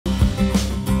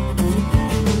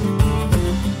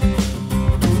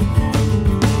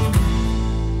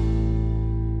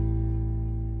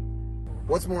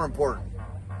more important,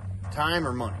 time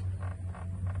or money?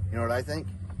 You know what I think?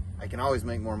 I can always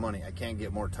make more money. I can't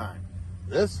get more time.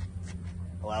 This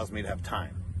allows me to have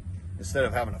time. Instead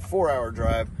of having a 4-hour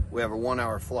drive, we have a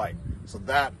 1-hour flight. So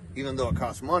that, even though it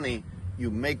costs money,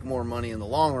 you make more money in the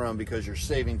long run because you're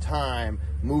saving time,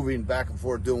 moving back and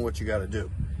forth, doing what you got to do.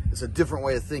 It's a different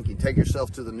way of thinking. Take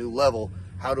yourself to the new level.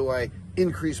 How do I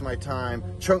increase my time,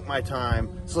 chunk my time,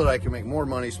 so that I can make more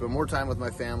money, spend more time with my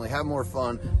family, have more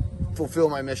fun, fulfill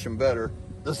my mission better?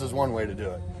 This is one way to do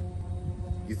it.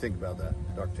 You think about that.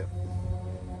 Dark tip.